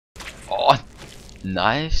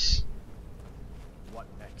Nice.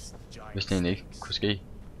 Hvis det egentlig ikke kunne ske.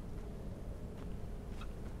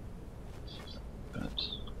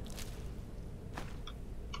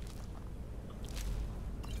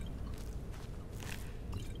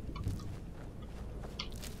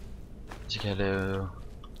 Så kan jeg lave...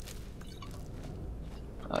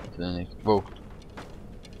 Nej, det ved jeg ikke. Wow.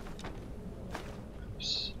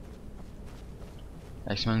 Ups. Jeg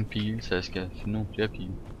har ikke så mange pile, så jeg skal finde nogle flere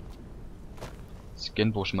pile. Jeg skal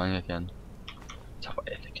genbruge så mange jeg kan. Så for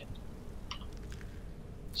alt jeg kan.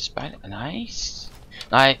 Spejl, nice.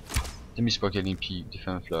 Nej, det misbrugte jeg lige en pile, det er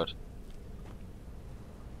fandme flot.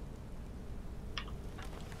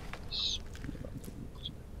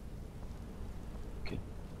 Okay.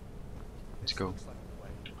 Let's go.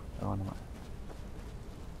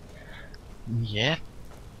 Ja,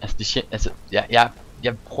 altså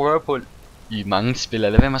jeg prøver på i mange spil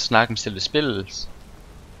at lade være med at snakke om selve spillet.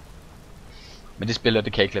 Men det spiller,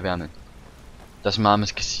 det kan jeg ikke lade være med. Der er så meget man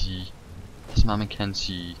skal sige. Der er så meget man kan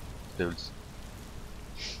sige.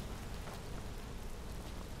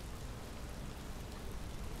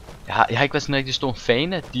 Jeg har ikke været sådan en rigtig stor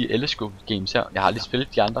fan af de Elescope games her. Jeg har aldrig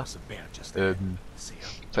spillet de andre.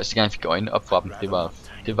 Første gang jeg fik øjnene op for dem,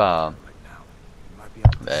 det var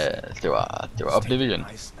Oblivion.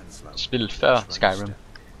 Spillet før Skyrim.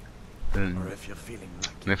 Men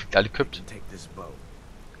jeg fik det aldrig købt.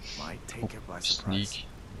 Sneak.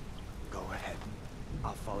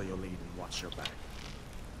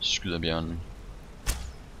 Skyder bjørnen.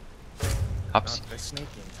 Haps.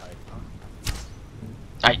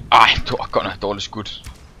 Ej, det var godt nok dårligt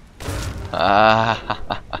skudt.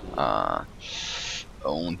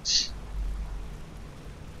 Ondt.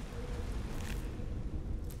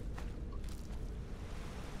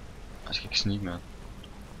 Jeg skal ikke snige med.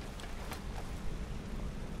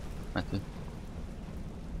 Hvad er det?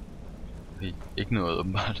 Okay, ikke noget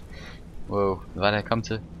åbenbart. Wow, hvad var det jeg kom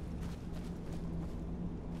til?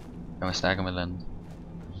 Jeg må snakke om et eller andet.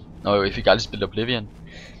 Nå jo, jeg fik aldrig spillet Oblivion.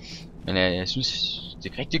 Men jeg synes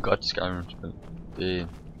det er rigtig godt Skyrim-spil.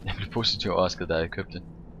 Jeg blev positivt overrasket da jeg købte det.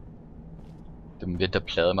 Det var min ven der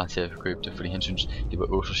plagede mig til at købe det, fordi han synes det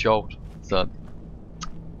var så sjovt. Så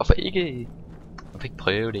hvorfor ikke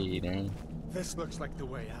prøve det i dag?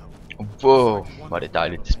 Wow, var det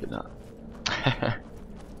dejligt det spil her.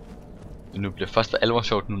 Nu bliver det først for alvor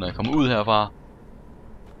sjovt nu når jeg kommer ud herfra.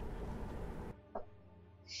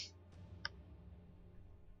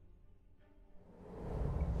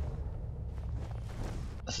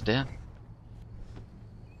 Altså der.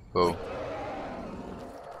 Wow.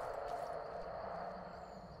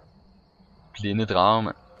 Blinde drage,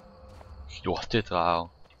 mand. Lorte drage.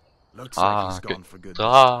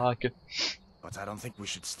 Drage. But I don't think we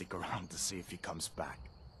should stick around to see if he comes back.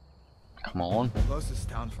 Come on. The closest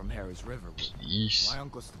town from here is Riverwood. Please. My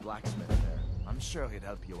uncle's the blacksmith there. I'm sure he'd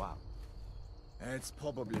help you out. It's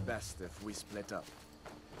probably best if we split up.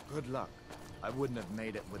 Good luck. I wouldn't have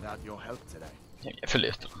made it without your help today. Jamen, jeg følger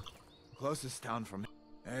efter dig. Closest town from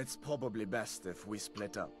It's probably best if we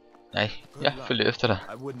split up. Nej, jeg følger efter dig.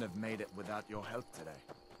 I wouldn't have made it without your help today.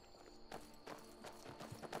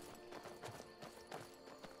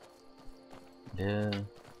 Ja.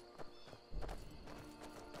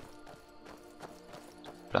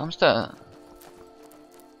 Blomster.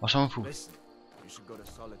 Og sommerfugl. Listen, you should go to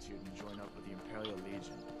Solitude and join up with the Imperial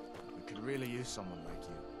Legion. We could really use someone like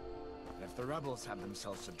you. And if the rebels have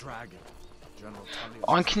themselves a dragon, General Tullius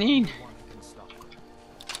Og en kanin. can stop.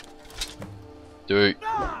 Dø.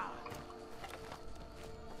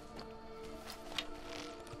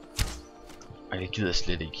 Ej, det gider jeg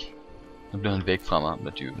slet ikke. Nu bliver han væk fra mig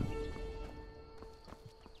med dyben.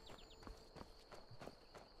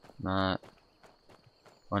 Nej.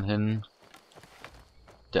 Hvor er han henne?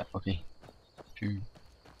 Der, okay. Fy.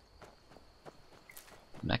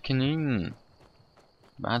 Hvad er kaninen?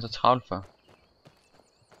 Hvad er han så travlt for?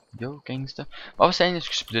 Jo, gangster. Hvorfor sagde han, at jeg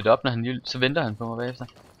skulle splitte op, når han lige... Så venter han på mig bagefter.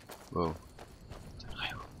 Wow.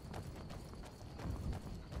 Rev.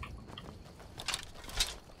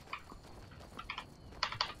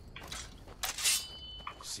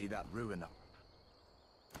 See that ruin up?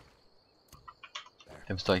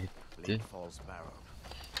 Jeg forstår ikke det. Falls Barrow.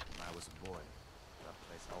 When I was a boy, that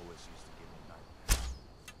place always used to give me nightmares.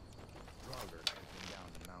 Roger hiking down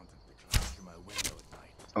the mountain to climb through my window at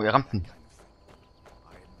night. Oh, jeg ramte den. I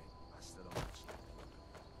admit, I still don't watch that.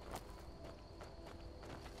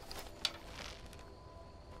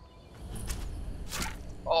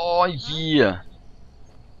 Åh, yeah.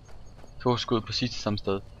 2 skud præcis til samme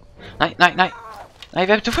sted. Nej, nej, nej. Nej,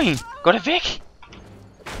 hvad er du for en? Gå da væk!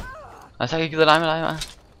 Altså, jeg gider lege med dig,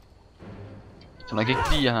 hva'? Så nok ikke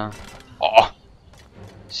lige her. Åh!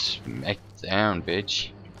 Smack down,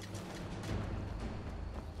 bitch.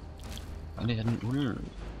 Og lige have den uld.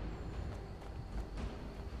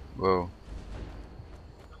 Wow.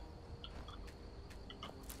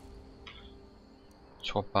 Jeg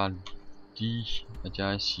tror bare lige, at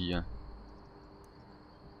jeg siger...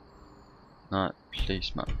 Nej,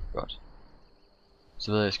 place mig. Godt.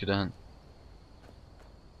 Så ved jeg skal derhen.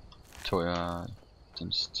 Tror jeg...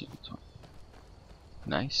 Den stil, tror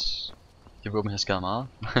jeg. Nice. Det våben her skader meget.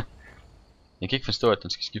 Jeg kan ikke forstå, at den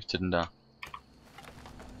skal skifte til den der.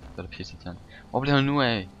 Så er der pisse til. Hvor bliver han nu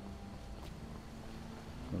af?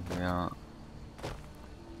 Det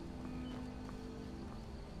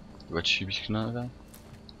var typisk noget der.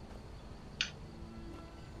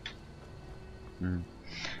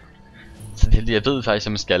 Så det er heldigt, jeg ved faktisk,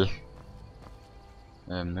 at man skal.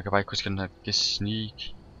 Jeg kan bare ikke huske den her sneak.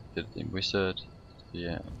 Det er en wizard. Det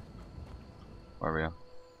er warrior.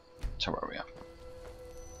 Så warrior.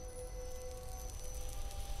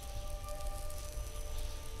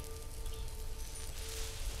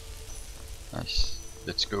 Nice.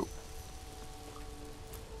 Let's go.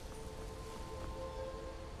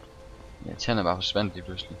 Ja, tænder bare forsvandt lige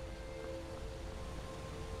pludselig.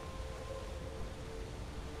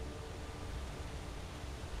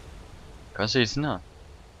 Kan også se sådan her.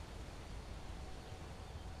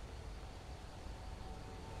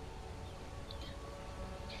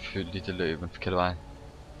 Følte lige det løb en forkert vej.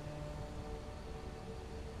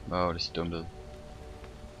 Wow, det ser dumt ud.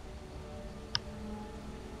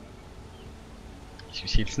 Skal vi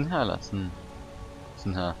se det sådan her eller sådan?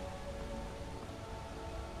 Sådan her.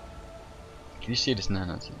 Kan vi se det sådan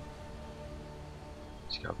her til?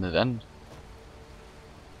 Vi skal op ned i vandet.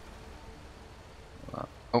 Wow.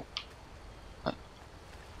 Oh. Nej.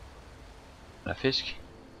 Der er fisk.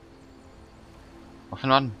 Hvor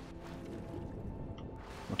fanden var den?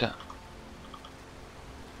 Der.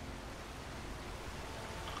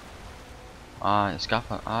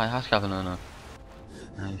 Jeg har skaffet noget nu.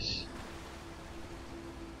 Nice.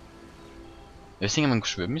 Jeg vidste ikke, at man kunne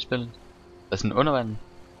svømme i spillet. Der er sådan under vandet.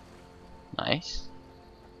 Nice.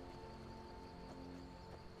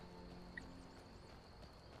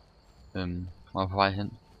 Hvor er på vej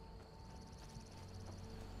hen?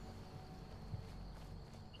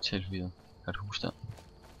 Tilvidere. Der er et hus der.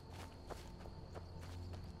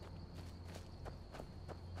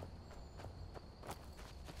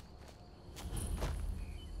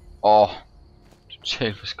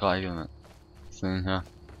 Totalt forskrækket, mand. Sådan her.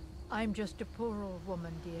 I'm just a poor old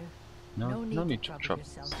woman, dear. No need to trouble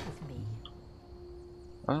yourself with me.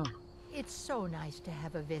 Oh, It's so nice to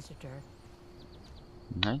have a visitor.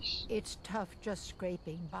 nice. It's tough just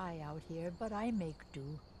scraping by out here, but I make do.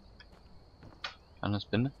 Har han noget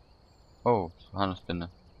spændende? Har han noget spændende?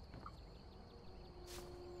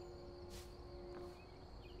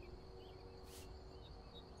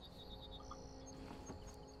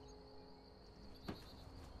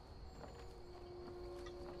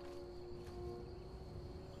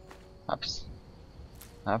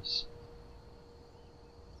 Haps.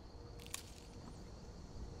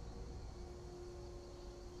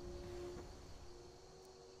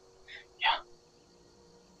 Ja.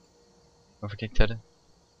 Hvorfor kan jeg ikke tage det?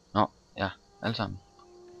 Nå, ja, alle sammen.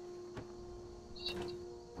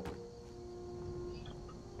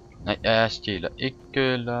 Nej, jeg stjæler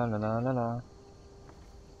ikke. La la la la la.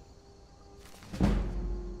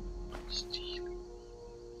 Stil.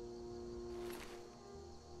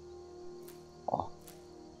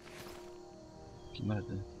 Giv mig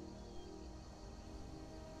det.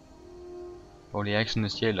 Det er ikke sådan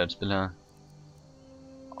et stjæler et spil her.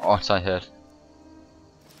 Sej hat.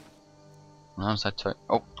 Nu har han sejt tøj.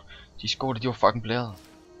 De sko de var fucking blæret.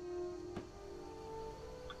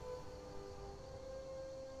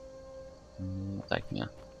 Der er ikke mere.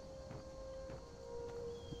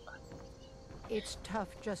 It's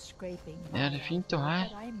tough just scraping. Ja, det er fint du har.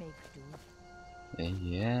 But I make do.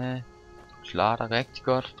 Ja, du klarer dig rigtig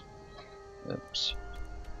godt. Ups.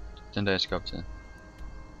 Den der jeg skal op til.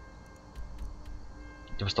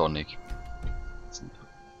 Det forstår den ikke.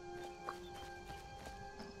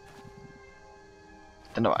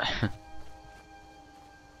 Den der vej.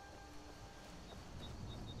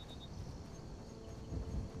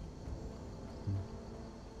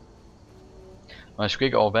 Og jeg skulle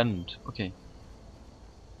ikke over vandet. Okay.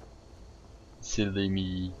 Silly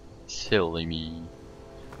me.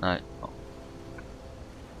 Nej.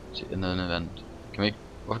 Se, jeg er nede i vandet. Kan vi ikke?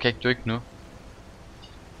 Hvorfor kan ikke du ikke nu?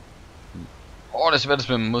 Det er svært at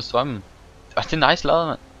svømme mod strømmen. Det er nice lavet,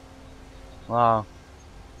 mand.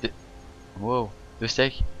 Wow. Det vidste jeg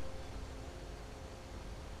ikke.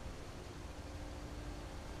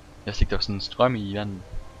 Jeg vidste ikke, der var sådan en strøm i vandet.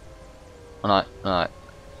 Nej, nej,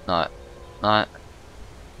 nej, nej.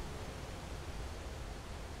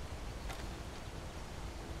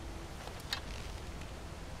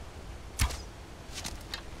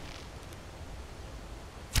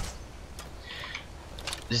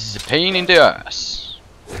 This is a pain in the ass.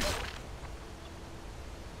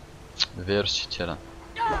 Hvad vil du sige til dig?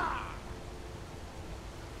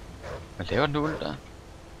 Hvad laver den uld der?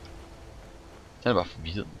 Den er bare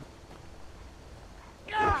forvirret.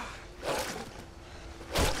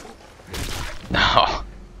 Nå.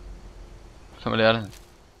 Så må jeg lære det.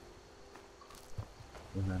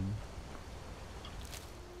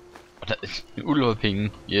 Og der er en uld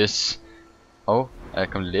penge. Yes. Og er jeg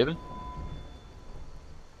kommet level?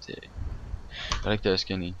 Det er ikke der jeg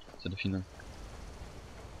skal ind i. Så det er fint nok.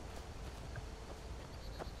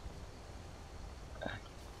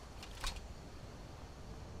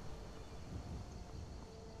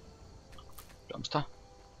 Blomster.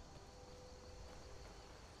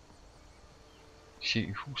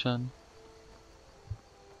 Se huserne.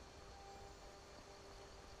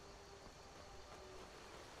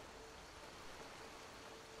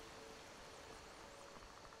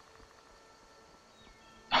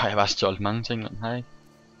 Jeg har bare stjålet mange ting, men har ikke.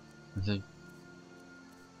 Se.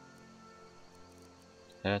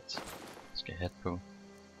 Hat. Skal hat på.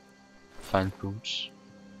 Find boots.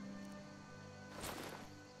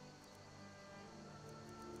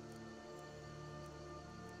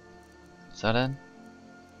 Sådan.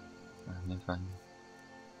 Ja, det er fint.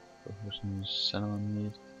 Gå på sådan en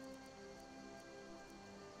salmon.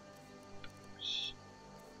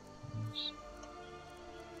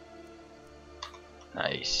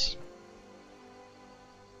 Nice.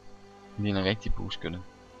 Det ligner rigtig bueskytte.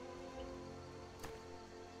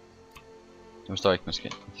 Det forstår ikke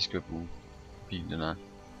måske. De skal jo bruge bilen der.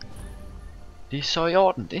 Det er så i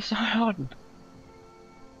orden. Det er så i orden.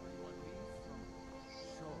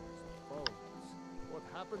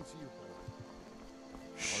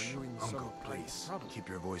 Uncle, please keep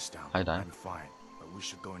your voice down. Hi, Dan. I'm fine, but we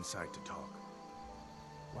should go inside to talk.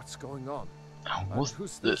 What's going on?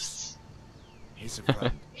 What's this? He's a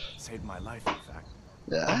friend. Saved my life, in fact.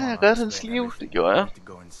 Ja, jeg reddede hans liv. Det gjorde jeg.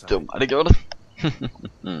 Det var mig, der gjorde det.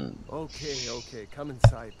 Okay, come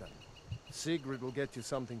inside then. Sigrid will get you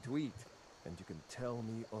something to eat, and you can tell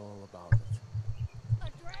me all about it.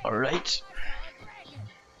 Alright.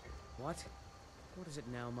 What? What is it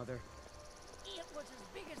now, Mother? It was as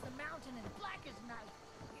big as the mountain and black as night.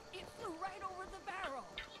 It flew right over the barrel.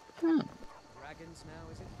 Dragons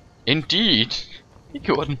now, is it? Indeed. Det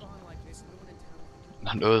gjorde den. Gone like this, no one in town. Der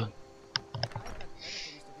er noget. I've got better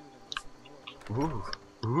things to do than listen to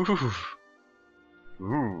more of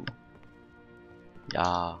your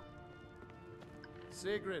Ja.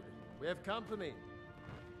 Sigrid, we have company.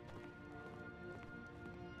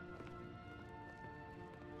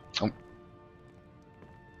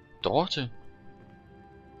 Dorte.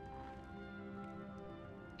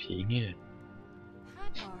 Penge.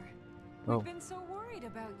 Hadvar, Oh. we've been so worried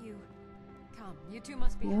about you. Come, you two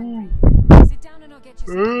must be hungry. Sit down and I'll get you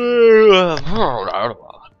something.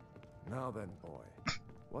 Now then, boy,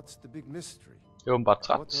 what's the big mystery? Jeg er åbenbart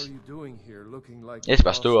What træt. are you doing here looking like Jeg skal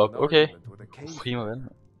bare you stå lost op. an Okay. argument with a cave Prima ven.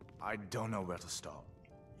 I don't know where to stop.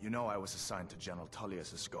 You know I was assigned to General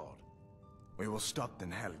Tullius' guard. We were stopped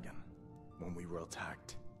in Helgen when we were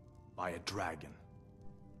attacked by a dragon.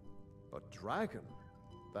 A dragon?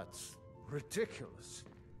 That's ridiculous.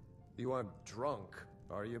 You aren't drunk,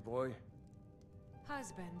 are you, boy?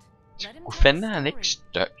 Husband, let him Hvor tell fanden the er han ikke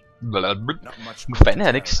story. støj? Not much Hvor more fanden er to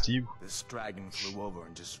han ikke tell. stiv? This dragon flew over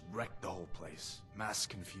and just wrecked the whole place. Mass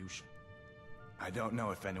confusion. I don't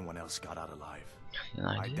know if anyone else got out alive.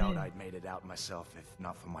 Nej, I det doubt er... I'd made it out myself if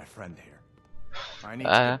not for my friend here. I need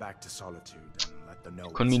Ja, to ja. get back to Solitude and let them know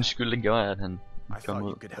Kun what's min happening. skyld, det gjorde, at han I kom thought you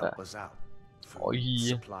ud. could Ja. help us out. Food, Oj.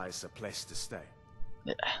 supplies, a place to stay.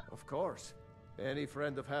 Ja. Of course. Any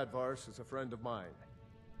friend of Hadvar's is a friend of mine.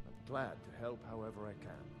 I'm glad to help however I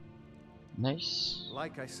can. Nice.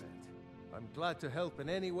 Like I said, I'm glad to help in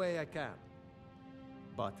any way I can.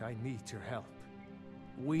 But I need your help.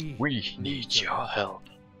 We need your help.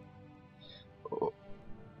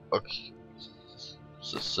 Okay.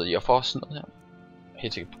 Så jeg får sådan noget her.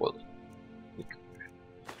 Helt sikkert brød.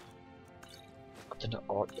 Og den der,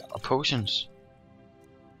 ja, og potions.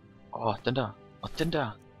 Den der, og den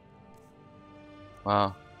der. Wow.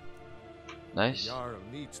 Nice. The Jarl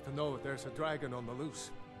needs to know there's a dragon on the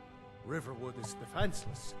loose. Riverwood is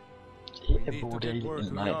defenseless. We Det need to burde get word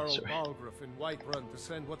to nej, Jarl sorry. Balgruuf in Whiterun to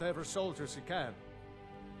send whatever soldiers he can.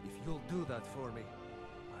 If you'll do that for me,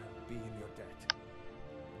 I'll be in your debt.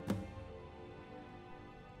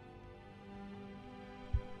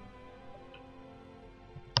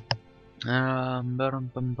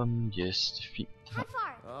 Yes, det er fint.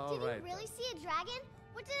 Hefar, All did you right, really see a dragon?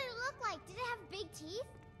 What did it look like? Did it have big teeth?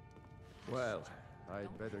 Well,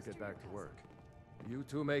 I'd better get back to work. You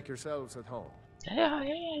two make yourselves at home. Ja.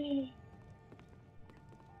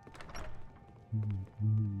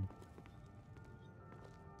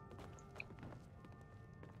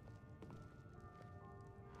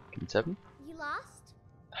 Kan vi tage dem? You lost?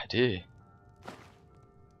 Nej, det er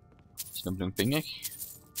sådan nogle penge, ikke?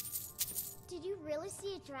 Did you really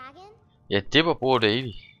see a dragon? Ja, det var Bror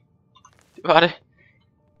Daily. Det var det.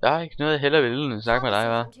 Der er ikke noget jeg hellere ville end at snakke med dig,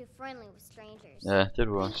 hva'? I'm too friendly with strangers. Ja, det er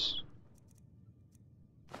du også.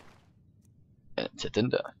 Ja, tag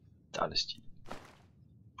den der. Der er det stil.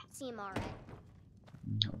 Seem alright.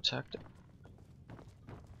 Jo, tak da.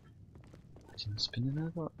 Er det noget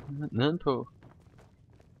spændende nedenpå?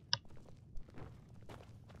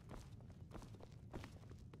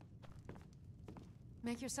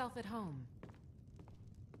 Make yourself at home.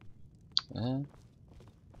 Ja.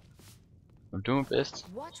 I'm doing best.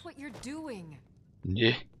 Watch what you're doing.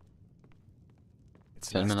 Yeah. It's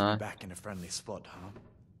Tell nice me to now. be back in a friendly spot, huh?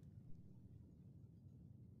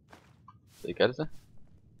 Det gør det så.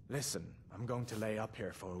 Listen, I'm going to lay up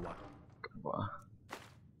here for a while. Bare.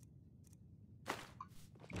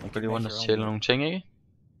 Jeg kan lige rundt og tælle nogle ting, ikke?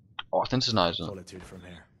 Den ser nice ud. Solitude from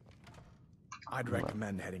here. I'd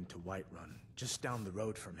recommend heading to Whiterun, just down the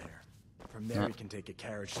road from here. From there you can take a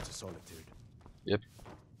carriage to Solitude. Yep.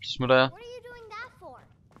 Så smutter jeg. What are you doing that for?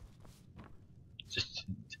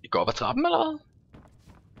 I går op ad trappen, eller hvad?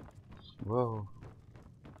 Wow.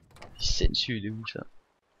 Det er sindssygt det hus her.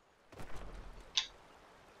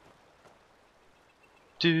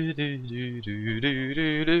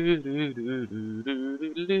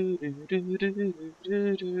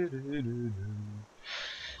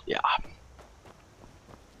 Ja.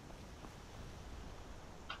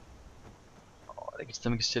 Der kan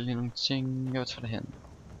stemme, man kan stille lige nogle ting. Jeg tager det her.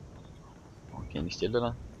 Kan jeg ikke stille det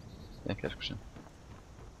der? Jeg kan sgu se.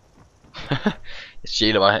 Jeg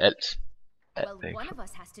stjæler bare alt. Alt væk. One of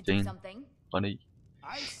us has to do Ting. something. Rønne i.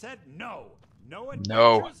 I said no. No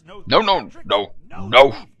No. adventures, No, no no, theatrics, no, no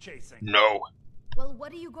no. thief chasing. No. Well,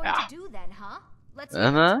 what are you going Ja. to do then, huh? Let's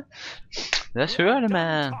Hvad? Lad os høre det, Done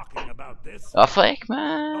man. talking about this. Hvorfor ikke,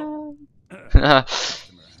 man?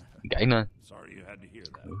 Der er ikke noget. Sorry you had to hear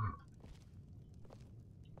that.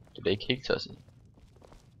 Det er ikke helt tosset.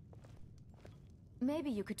 Maybe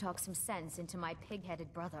you could talk some sense into my pig-headed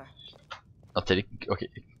brother. Og det er ikke... Okay,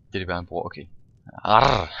 det er bare en bror, okay.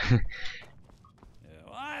 Arr. Yeah,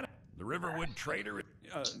 well, the Riverwood trader.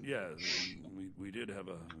 Yeah, we did have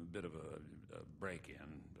a bit of a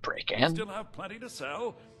break-in. Break We in? still have plenty to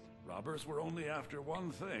sell. Robbers were only after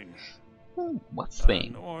one thing. What's the An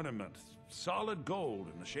thing? ornament. Solid gold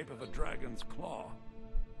in the shape of a dragon's claw.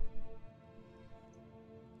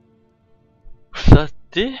 Så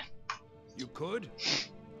det? You could.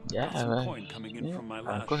 Ja, Got some coin coming in from my I'll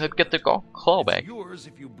last go ahead and shipment. get the claw back. It's yours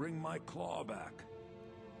if you bring my claw back.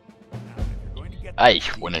 Now, if you're going to get I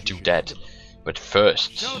those wanna thieves, do you that. should But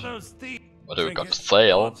first... show those thieves. What do we got to trinkets,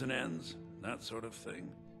 sell? odds and ends, that sort of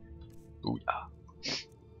thing. Ja.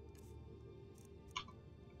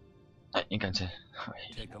 Nej, en gang til.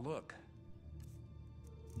 Take a look.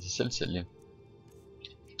 Det er selv sælge.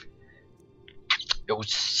 Jo,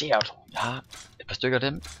 ser du. Jeg har et par stykker af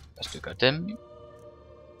dem. Et par stykker af dem.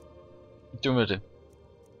 Du med det.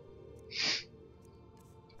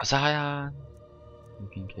 Og så har jeg...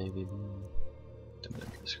 Hvilken kan jeg vælge? Dem der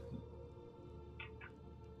kan jeg sgu.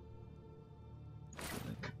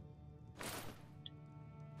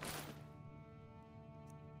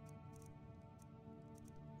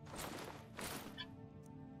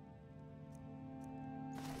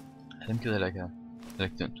 Ja, den gider jeg ikke have. Det er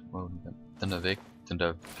ikke den. Wow, den er væk. Den der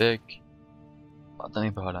er væk. Og den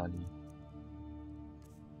ikke beholder jeg lige.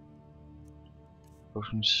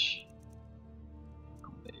 Potions.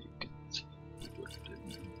 Kom ikke til.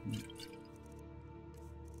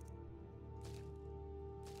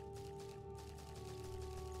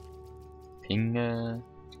 Penge.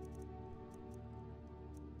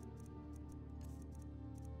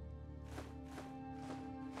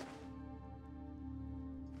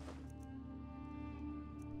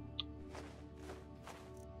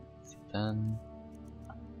 Sådan.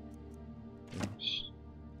 Yes.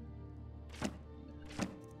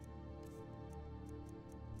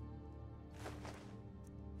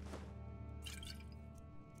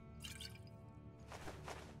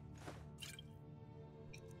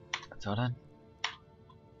 Sådan.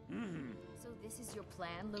 So this is your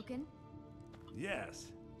plan, Lucan?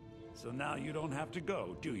 Yes. So now you don't have to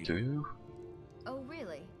go, do you? Do you? Oh,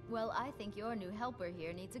 really? Well, I think your new helper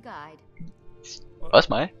here needs a guide. Også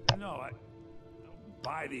mig. No,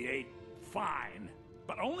 by the 8, fine.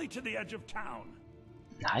 But only to the edge of town.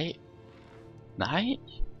 Nej. Nej.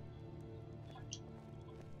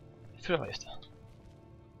 Følger efter.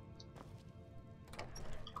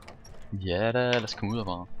 Ja da, lad os komme ud og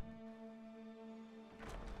bare.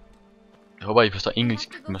 Jeg håber, I forstår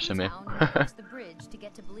engelsk, når jeg ser med.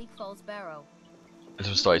 Ellers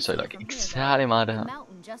forstår I så ikke særlig meget af det her.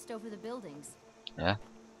 Ja.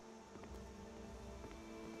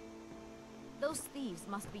 Those thieves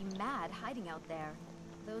must be mad hiding out there.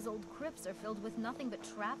 Those old crypts are filled with nothing but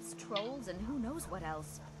traps, trolls, and who knows what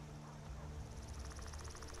else.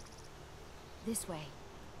 This way.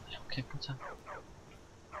 Okay, kom så.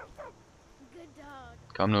 Good dog.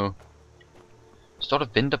 Kom nu. Står der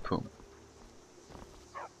venter på?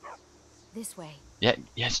 This way. Ja,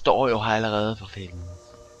 jeg står jo her allerede for fanden.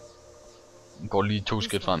 Går lige 2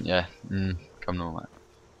 skridt frem, ja. Kom nu, mand.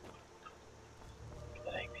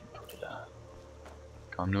 Jeg er ikke vente på det der.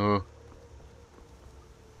 Kom nu.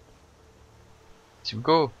 Skal vi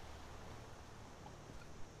gå?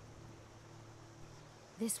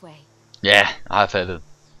 This way. Ja, jeg har faldet.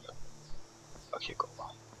 Okay, gå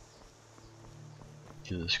bare. Jeg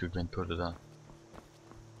gider sgu ikke vente på det der.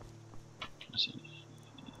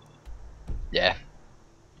 Ja.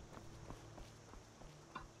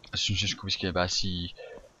 Jeg synes, vi skal bare sige,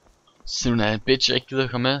 siden er en bitch, jeg ikke gider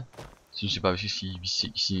at komme med. Synes jeg bare, vi skal sige, vi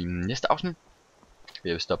ses i næste afsnit.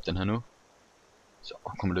 Jeg vil stoppe den her nu. Så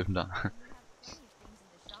kommer løben der.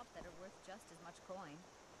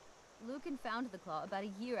 Lucan found the claw about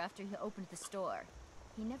a year after he opened the store.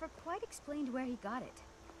 He never quite explained where he got it.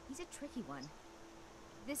 He's a tricky one.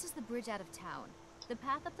 This is the bridge out of town. The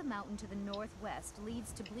path up the mountain to the northwest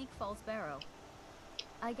leads to Bleak Falls Barrow.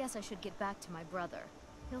 I guess I should get back to my brother.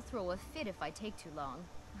 He'll throw a fit if I take too long.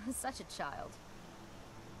 Such a child.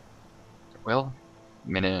 Well,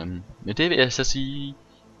 men med det vil jeg så sige,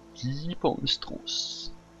 lige på en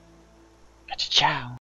strus. Ciao.